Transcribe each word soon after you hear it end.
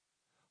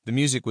The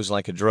music was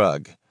like a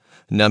drug,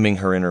 numbing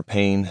her inner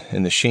pain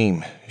and the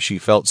shame she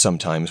felt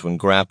sometimes when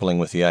grappling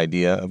with the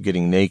idea of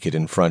getting naked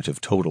in front of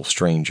total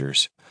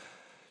strangers.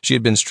 She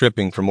had been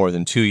stripping for more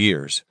than 2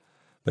 years,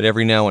 but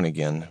every now and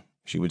again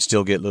she would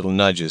still get little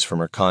nudges from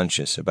her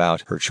conscience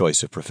about her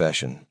choice of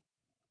profession.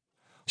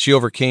 She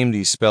overcame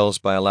these spells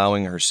by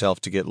allowing herself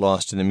to get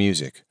lost in the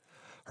music,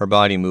 her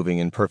body moving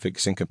in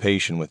perfect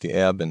syncopation with the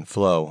ebb and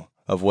flow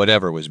of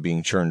whatever was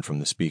being churned from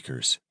the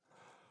speakers.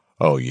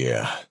 "Oh,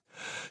 yeah.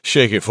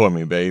 Shake it for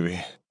me,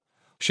 baby,"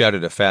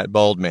 shouted a fat,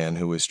 bald man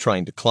who was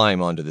trying to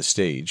climb onto the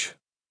stage.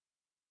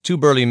 2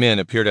 burly men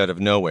appeared out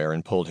of nowhere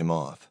and pulled him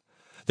off.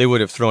 They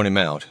would have thrown him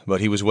out, but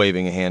he was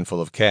waving a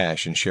handful of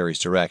cash in Sherry's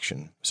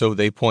direction, so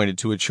they pointed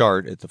to a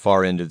chart at the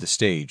far end of the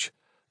stage,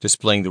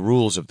 displaying the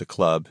rules of the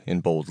club in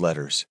bold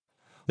letters.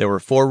 There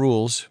were 4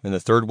 rules, and the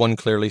third one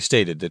clearly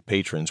stated that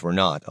patrons were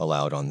not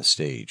allowed on the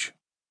stage.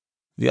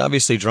 The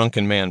obviously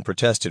drunken man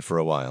protested for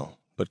a while,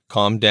 but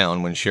calmed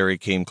down when Sherry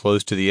came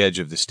close to the edge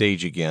of the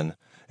stage again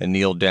and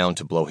kneeled down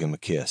to blow him a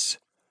kiss.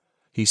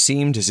 He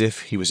seemed as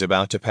if he was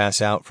about to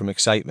pass out from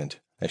excitement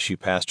as she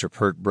passed her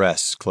pert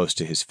breasts close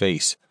to his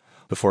face,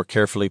 before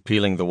carefully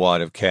peeling the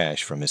wad of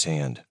cash from his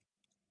hand.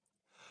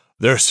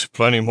 "There's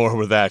plenty more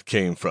where that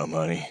came from,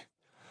 honey,"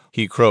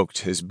 he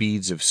croaked as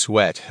beads of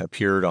sweat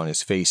appeared on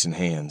his face and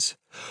hands.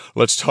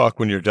 "Let's talk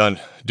when you're done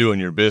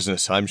doing your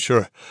business. I'm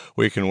sure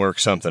we can work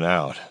something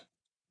out."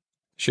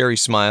 Sherry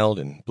smiled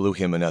and blew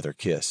him another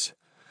kiss,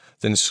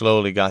 then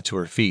slowly got to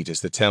her feet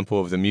as the tempo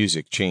of the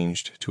music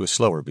changed to a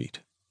slower beat.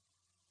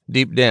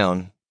 Deep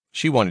down,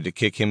 she wanted to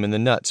kick him in the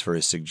nuts for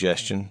his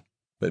suggestion,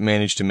 but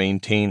managed to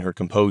maintain her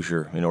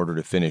composure in order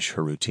to finish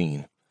her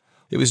routine.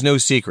 It was no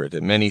secret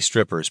that many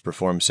strippers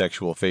perform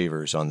sexual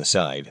favors on the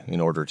side in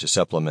order to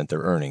supplement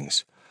their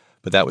earnings,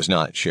 but that was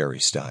not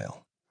Sherry's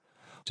style.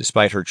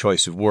 Despite her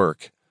choice of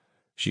work,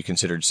 she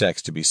considered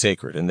sex to be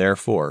sacred and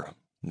therefore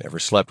never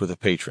slept with a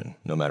patron,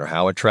 no matter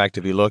how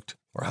attractive he looked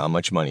or how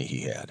much money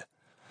he had.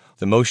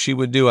 The most she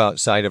would do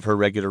outside of her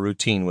regular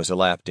routine was a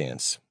lap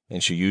dance,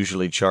 and she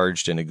usually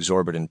charged an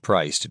exorbitant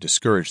price to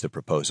discourage the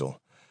proposal,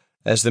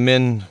 as the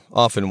men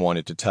often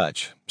wanted to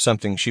touch,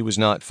 something she was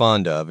not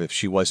fond of if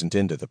she wasn't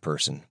into the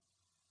person.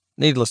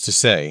 Needless to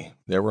say,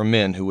 there were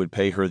men who would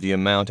pay her the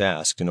amount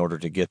asked in order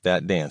to get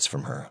that dance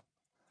from her.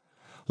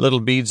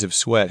 Little beads of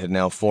sweat had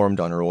now formed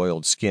on her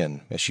oiled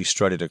skin as she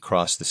strutted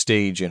across the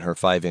stage in her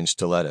 5-inch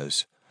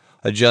stilettos,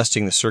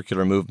 adjusting the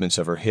circular movements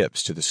of her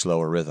hips to the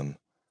slower rhythm.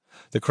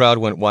 The crowd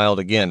went wild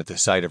again at the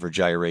sight of her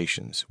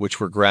gyrations, which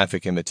were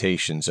graphic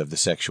imitations of the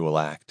sexual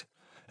act,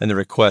 and the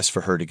requests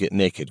for her to get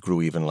naked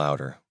grew even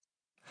louder.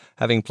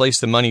 Having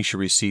placed the money she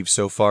received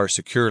so far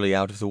securely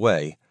out of the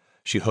way,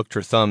 she hooked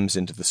her thumbs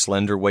into the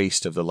slender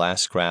waist of the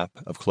last scrap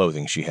of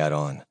clothing she had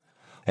on,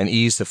 and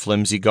eased the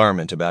flimsy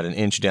garment about an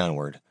inch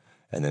downward,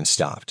 and then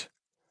stopped.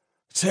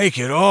 "Take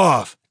it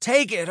off!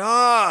 Take it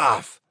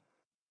off!"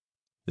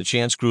 The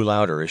chants grew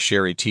louder as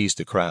Sherry teased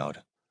the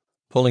crowd,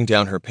 pulling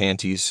down her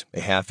panties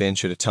a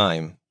half-inch at a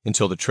time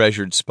until the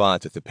treasured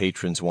spot that the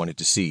patrons wanted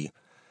to see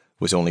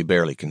was only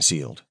barely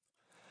concealed.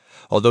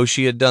 Although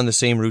she had done the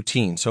same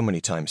routine so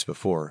many times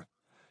before,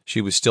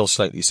 she was still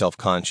slightly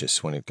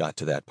self-conscious when it got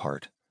to that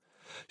part.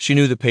 She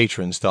knew the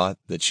patrons thought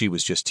that she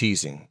was just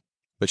teasing,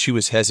 but she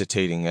was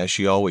hesitating, as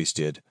she always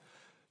did,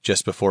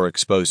 just before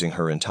exposing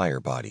her entire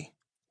body.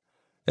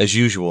 As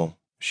usual,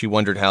 she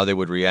wondered how they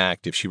would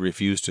react if she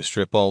refused to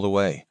strip all the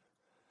way.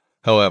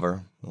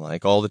 However,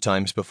 like all the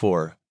times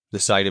before, the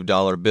sight of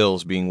dollar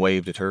bills being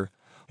waved at her,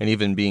 and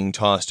even being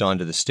tossed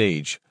onto the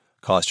stage,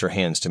 caused her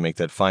hands to make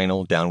that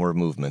final downward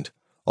movement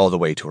all the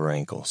way to her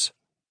ankles.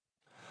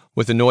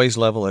 With the noise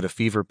level at a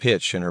fever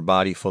pitch and her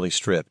body fully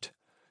stripped,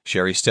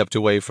 Sherry stepped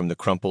away from the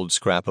crumpled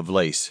scrap of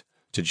lace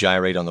to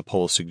gyrate on the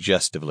pole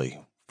suggestively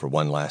for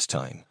one last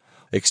time,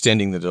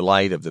 extending the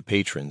delight of the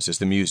patrons as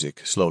the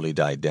music slowly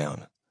died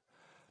down.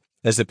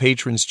 As the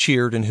patrons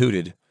cheered and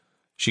hooted,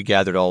 she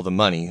gathered all the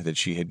money that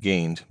she had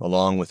gained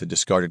along with the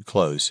discarded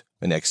clothes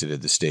and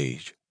exited the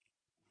stage.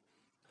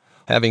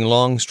 Having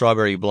long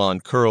strawberry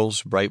blonde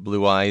curls, bright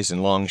blue eyes,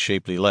 and long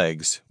shapely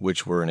legs,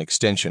 which were an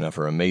extension of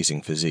her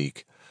amazing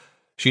physique,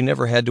 she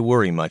never had to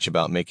worry much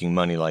about making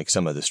money like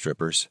some of the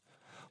strippers.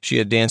 She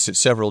had danced at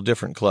several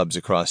different clubs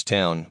across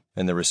town,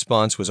 and the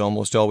response was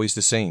almost always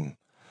the same.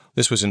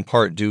 This was in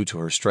part due to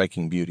her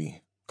striking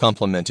beauty,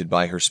 complemented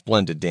by her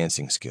splendid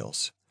dancing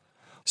skills.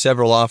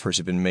 Several offers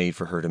had been made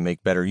for her to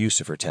make better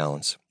use of her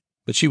talents,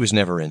 but she was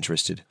never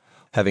interested,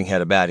 having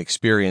had a bad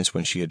experience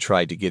when she had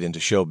tried to get into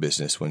show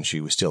business when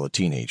she was still a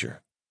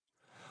teenager.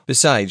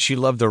 Besides, she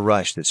loved the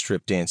rush that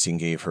strip dancing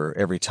gave her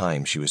every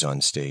time she was on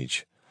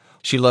stage.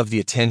 She loved the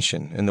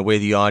attention and the way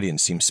the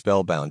audience seemed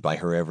spellbound by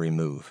her every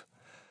move.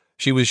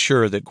 She was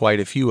sure that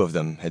quite a few of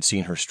them had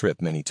seen her strip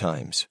many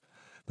times,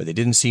 but they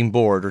didn't seem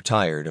bored or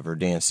tired of her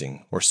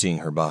dancing or seeing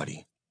her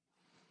body.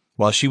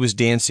 While she was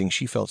dancing,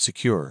 she felt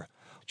secure,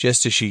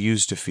 just as she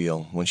used to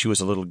feel when she was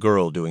a little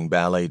girl doing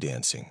ballet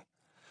dancing.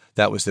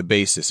 That was the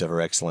basis of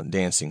her excellent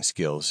dancing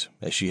skills,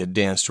 as she had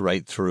danced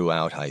right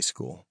throughout high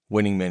school,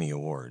 winning many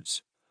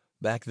awards.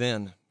 Back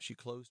then, she closed